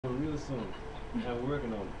Real soon. I'm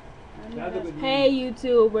working on it. Hey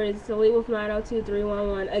YouTubers, it's Elite with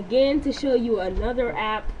 902-311 again to show you another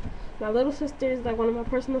app. My little sister is like one of my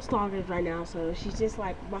personal stalkers right now, so she's just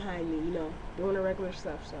like behind me, you know, doing her regular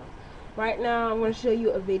stuff. So right now I'm going to show you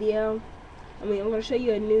a video. I'm going to show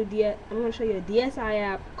you a new DSI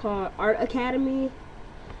app called Art Academy,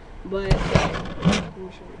 but let me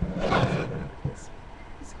show you.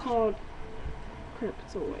 It's called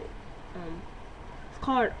it's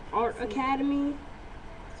called Art Academy.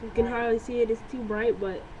 So you can hardly see it, it's too bright,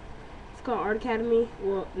 but it's called Art Academy.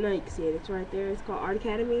 Well, no, you can see it, it's right there. It's called Art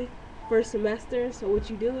Academy, first semester. So what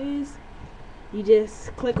you do is you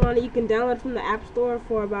just click on it. You can download it from the App Store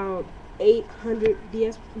for about 800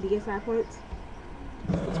 DSI points.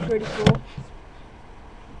 It's pretty cool.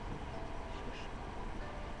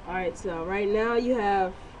 Alright, so right now you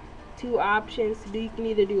have two options to do. You can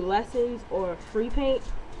either do lessons or free paint.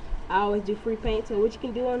 I always do free paint. So what you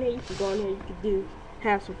can do on here, you can go on here, you can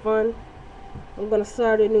have some fun. I'm gonna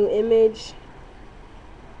start a new image.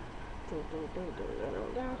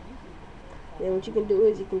 Then what you can do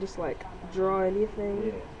is you can just like draw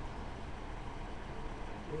anything.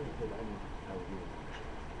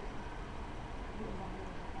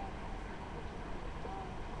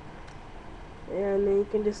 And then you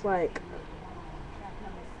can just like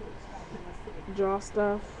draw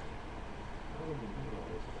stuff.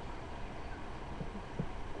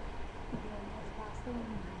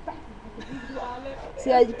 See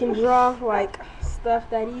how you can draw like stuff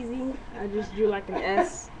that easy? I just drew like an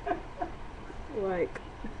S, like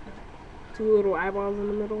two little eyeballs in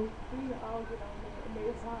the middle.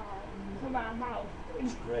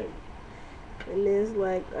 Right. And there's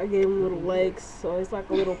like, I gave him little legs, so it's like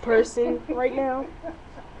a little person right now.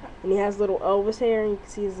 And he has little Elvis hair, and you can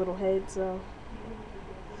see his little head, so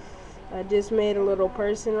I just made a little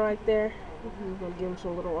person right there. I'm gonna give him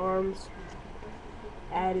some little arms.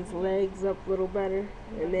 Add his legs up a little better,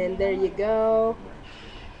 and then there you go.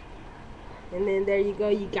 And then there you go,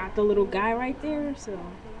 you got the little guy right there, so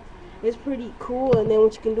it's pretty cool. And then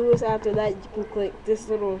what you can do is after that you can click this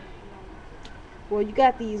little, well, you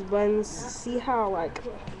got these buttons. See how like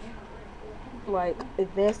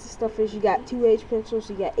advanced this stuff is? You got 2H pencils,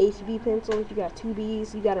 you got HB pencils, you got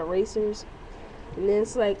 2Bs, you got erasers. And then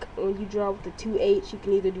it's like when you draw with the 2H, you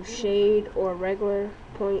can either do shade or regular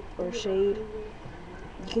point or shade.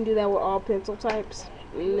 You can do that with all pencil types.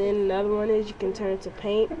 And then another one is you can turn it to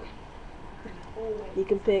paint. You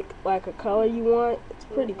can pick like a color you want. It's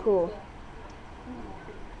pretty cool.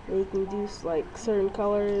 And you can do like certain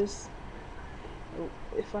colors.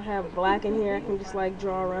 If I have black in here, I can just like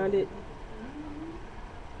draw around it.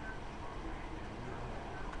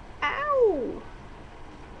 Ow!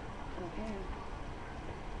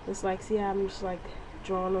 It's like, see how I'm just like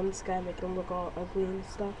drawing on this guy, making him look all ugly and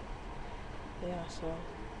stuff. Yeah, so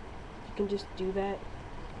you can just do that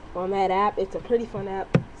on that app. It's a pretty fun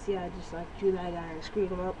app. See, I just like drew that guy and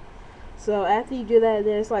screwed him up. So after you do that,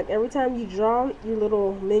 there's like every time you draw, your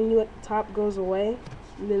little menu at the top goes away.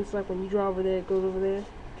 And then it's like when you draw over there, it goes over there.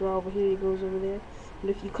 Draw over here, it goes over there.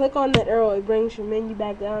 And if you click on that arrow, it brings your menu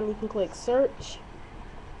back down. You can click search.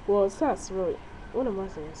 Well, it's not search. What am I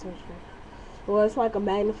saying? Search for? Well, it's like a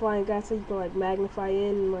magnifying glass, so you can like magnify in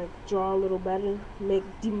and like draw a little better, make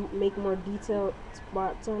more detailed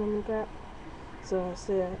spots on them and crap. So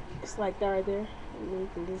it's like that right there, and then you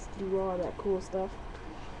can just do all that cool stuff.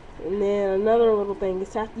 And then another little thing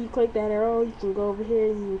is after you click that arrow, you can go over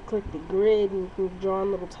here and you can click the grid and you can draw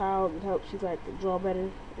on little tiles. It helps you like draw better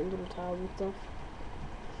in little tiles and stuff.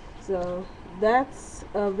 So that's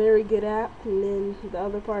a very good app. And then the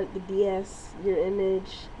other part, the DS, your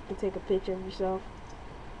image. You can take a picture of yourself,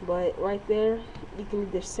 but right there you can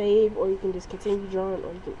either save or you can just continue drawing,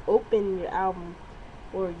 or you can open your album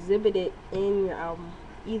or exhibit it in your album.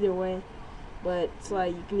 Either way, but it's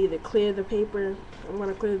like you can either clear the paper. I'm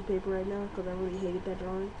gonna clear the paper right now because I really hated that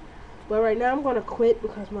drawing, but right now I'm gonna quit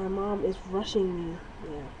because my mom is rushing me.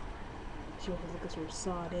 Yeah, she wants to look at some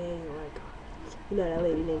Sade, or like, you know, that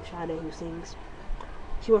lady named Sade who sings.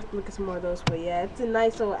 She wants to look at some more of those. But yeah, it's a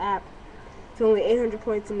nice little app. It's only 800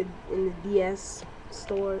 points in the DS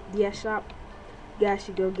store, DS shop. You guys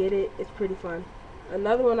should go get it. It's pretty fun.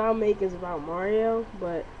 Another one I'll make is about Mario,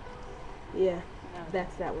 but yeah,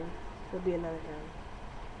 that's that one. It'll be another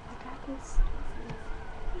time.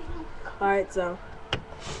 Alright, so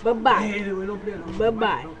bye-bye.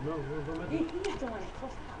 Bye-bye.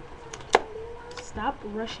 Stop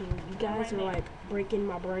rushing. You guys are like breaking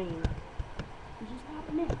my brain.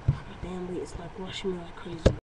 Damn, it's like rushing me like crazy.